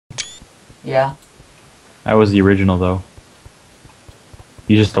Yeah, That was the original, though.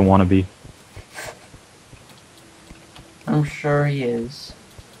 He's just a wannabe. I'm sure he is.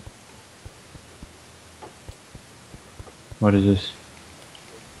 What is this?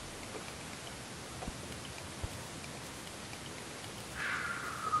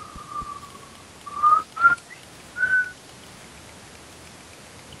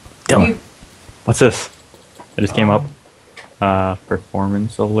 Dylan, You, what's this? It just came up. um,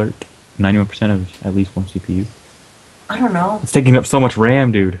 Performance alert. 91% of at least one CPU. I don't know. It's taking up so much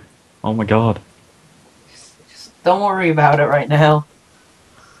RAM, dude. Oh my god. Just don't worry about it right now.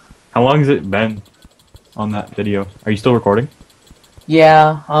 How long has it been on that video? Are you still recording?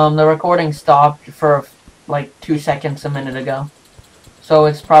 Yeah, the recording stopped for like 2 seconds a minute ago. So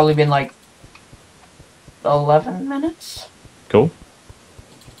it's probably been like 11 minutes? Cool.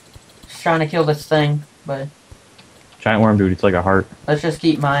 Just trying to kill this thing, but Giant worm, dude. It's like a heart. let's just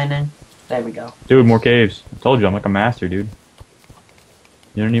keep mining. There we go. Dude, more caves. I told you, I'm like a master, dude.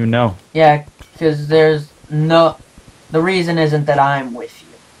 You don't even know. Yeah, because there's no... The reason isn't that I'm with you.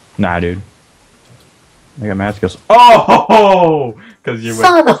 Nah, dude. I got master skills. Oh! Because you're with...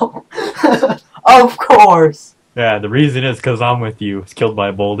 Son of... Of course! Yeah, the reason is because I'm with you. It's killed by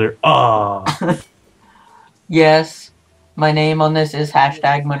a boulder. Ah! Yes, my name on this is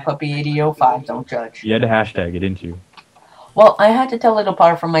hashtag MudPuppy8005, don't judge. You had to hashtag it, didn't you? Well, I had to tell it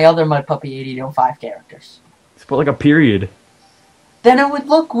apart from my other MudPuppy8005 characters. Just put like a period. Then it would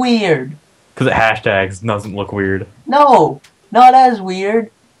look weird. Because it hashtags doesn't look weird. No, not as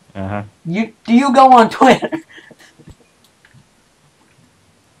weird. Uh-huh. Do you go on Twitter?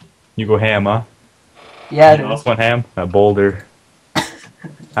 You go ham, huh? Yeah, You know else went ham? A boulder.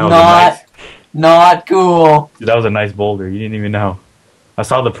 That was not cool. Dude, that was a nice boulder. You didn't even know. I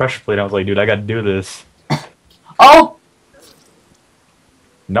saw the pressure plate. I was like, dude, I got to do this. Oh!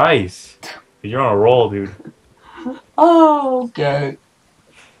 Nice. You're on a roll, dude. Oh, okay.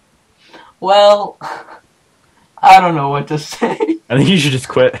 Well, I don't know what to say. I think you should just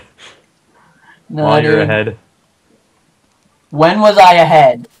quit No, while you're dude. ahead. When was I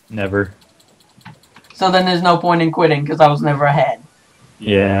ahead? Never. So then there's no point in quitting because I was never ahead.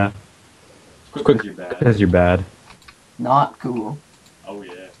 Yeah. Quick, you're bad. Because you're bad. Not cool. Oh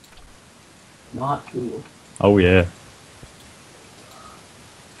yeah. Not cool. Oh, yeah.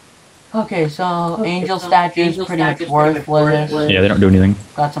 Okay, so angel statues pretty much worthless. Yeah, they don't do anything.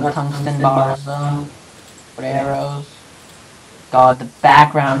 Got some tungsten bars though. With arrows. God, the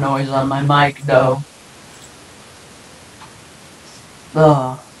background noise on my mic though.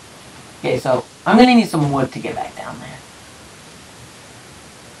 Ugh. Okay, so I'm gonna need some wood to get back down there.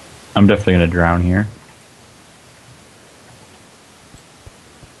 I'm definitely going to drown here.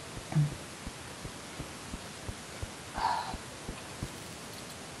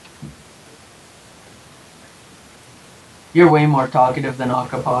 You're way more talkative than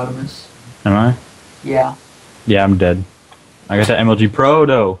Octopotamus. Am I? Yeah. Yeah, I'm dead. I got that MLG Pro,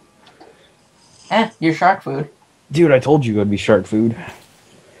 though. You're shark food. Dude, I told you it would be shark food.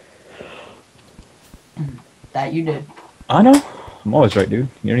 That you did. I know. I'm always right, dude.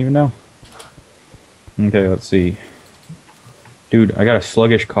 You don't even know. Okay, let's see. Dude, I got a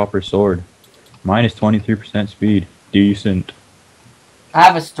sluggish copper sword. Minus 23% speed. Decent. I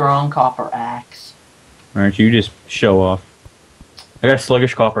have a strong copper axe. Why don't you just show off? I got a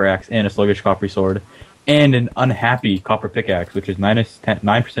sluggish copper axe and a sluggish copper sword. And an unhappy copper pickaxe, which is minus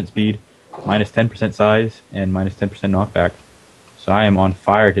 9% speed, minus 10% size, and minus 10% knockback. So I am on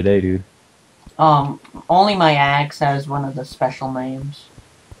fire today, dude. Only my axe has one of the special names.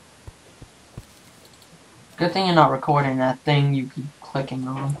 Good thing you're not recording that thing you keep clicking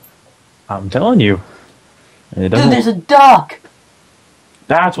on. I'm telling you. It Dude, doesn't... there's a duck!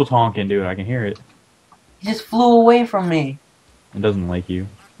 That's what's honking, dude. I can hear it. He just flew away from me. It doesn't like you.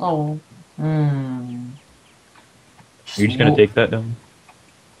 Oh. Hmm. You're just gonna take that down?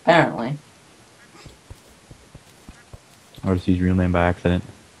 Apparently. Or just use your real name by accident.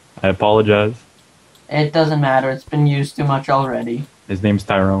 I apologize. It doesn't matter, it's been used too much already. His name's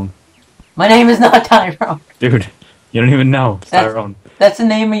Tyrone. My name is not Tyrone. Dude, you don't even know. It's That's- Tyrone. That's the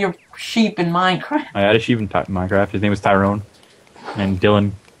name of your sheep in Minecraft. I had a sheep in Minecraft. His name was Tyrone. And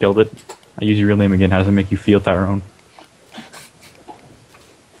Dylan killed it. I use your real name again. How does it make you feel, Tyrone?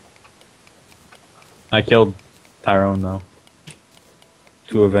 I killed Tyrone, though.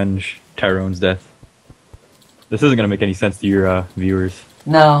 To avenge Tyrone's death. This isn't going to make any sense to your viewers.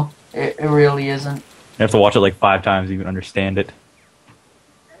 No, it really isn't. You have to watch it like 5 times to even understand it.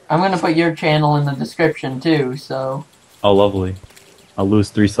 I'm gonna put your channel in the description too, so... Oh, lovely. I'll lose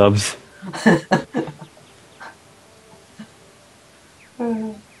 3 subs.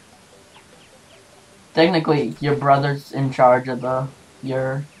 Technically, your brother's in charge of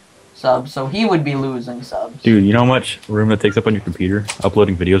your subs, so he would be losing subs. Dude, you know how much room that takes up on your computer?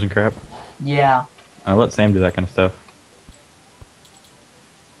 Uploading videos and crap? Yeah. I'll let Sam do that kind of stuff.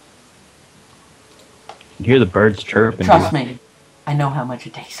 You hear the birds chirp and Trust me, I know how much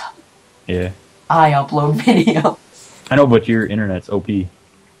it takes up. Yeah. I upload video. I know, but your internet's OP.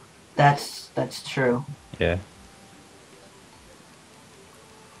 That's true. Yeah.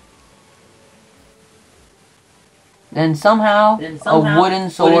 Then somehow a wooden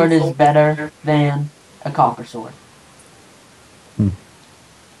sword is better than a copper sword. Makes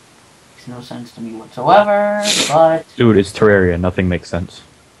no sense to me whatsoever, but Dude, it's Terraria. Nothing makes sense.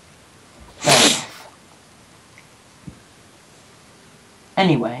 fair enough.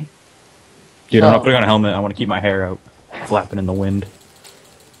 Anyway. Dude, So, I'm not putting on a helmet. I want to keep my hair out, flapping in the wind.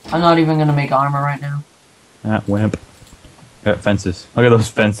 I'm not even gonna make armor right now. That wimp. Got fences. Look at those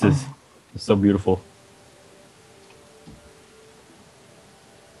fences. It's so beautiful.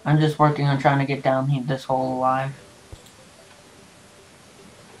 I'm just working on trying to get down this hole alive.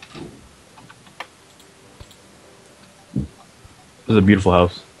 This is a beautiful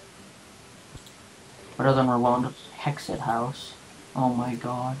house. Better than Rolando's Hexit house. Oh my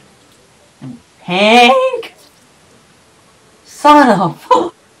god. And Hank! Son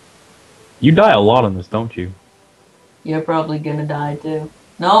of... You die a lot on this, don't you? You're probably gonna die too.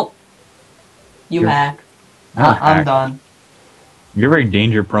 Nope. You You're- hack. Not I'm hack. done. You're a very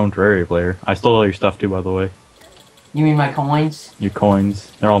danger-prone Terraria player. I stole all your stuff too, by the way. You mean my coins? Your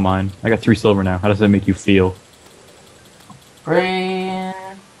coins. They're all mine. I got 3 silver now. How does that make you feel? Pretty...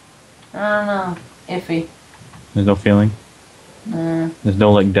 I don't know. Iffy. There's no feeling? Nah. There's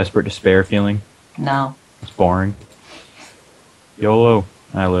no, like, desperate despair feeling? No. It's boring. YOLO.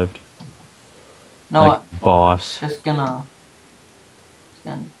 I lived. No, Like, boss. just gonna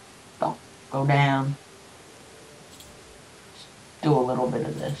don't go down. Just do a little bit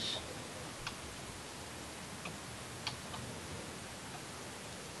of this.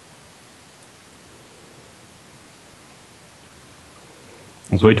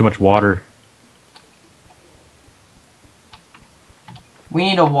 There's way too much water. We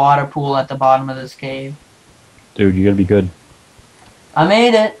need a water pool at the bottom of this cave. Dude, you gotta be good. I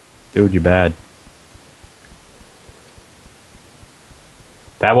made it. Dude, you're bad.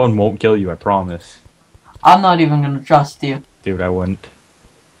 That one won't kill you, I promise. I'm not even gonna trust you. Dude, I wouldn't.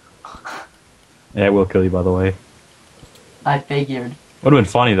 Yeah, it will kill you, by the way. I figured. Would have been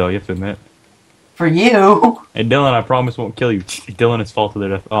funny, though, you have to admit. For you. Hey, Dylan, I promise won't kill you. Dylan is fall to their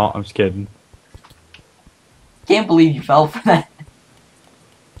death. Oh, I'm just kidding. Can't believe you fell for that.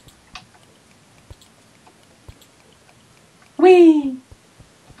 Whee!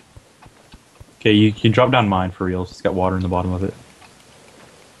 Okay, you can drop down mine for reals. It's got water in the bottom of it.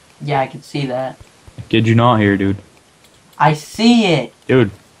 Yeah, I can see that. Kid you not here, dude. I see it.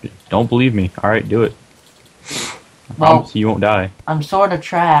 Dude, don't believe me. Alright, do it. I Well, promise you won't die. I'm sort of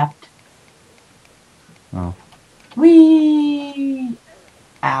trapped. Oh. Whee!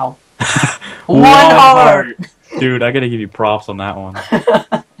 Ow. One heart! Dude, I gotta give you props on that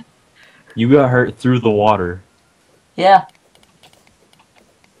one. You got hurt through the water. Yeah,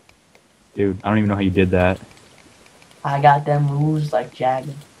 Dude, I don't even know how you did that. I got them moves like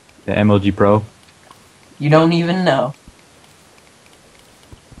Jagger. The MLG Pro. You don't even know.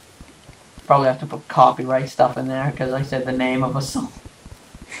 Probably have to put copyright stuff in there because I said the name of a song.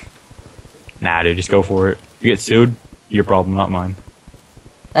 Nah, dude, just go for it. If you get sued, your problem, not mine.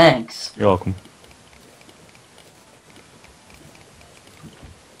 Thanks. You're welcome.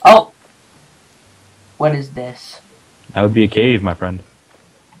 Oh! What is this? That would be a cave, my friend.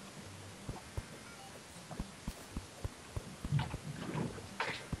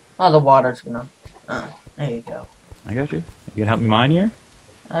 Oh, the water's gonna... Oh, there you go. I got you. You gonna help me mine here?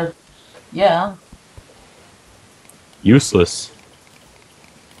 Yeah. Useless.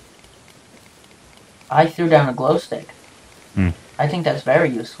 I threw down a glow stick. Hmm. I think that's very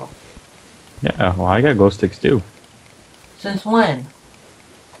useful. Yeah, well, I got glow sticks too. Since when?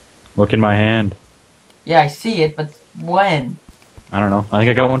 Look in my hand. Yeah, I see it, but when? I don't know. I think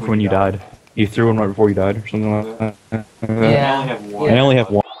I got one from when you died. You threw one right before you died or something like that. Yeah. I only have one. I only have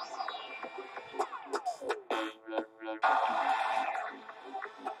one.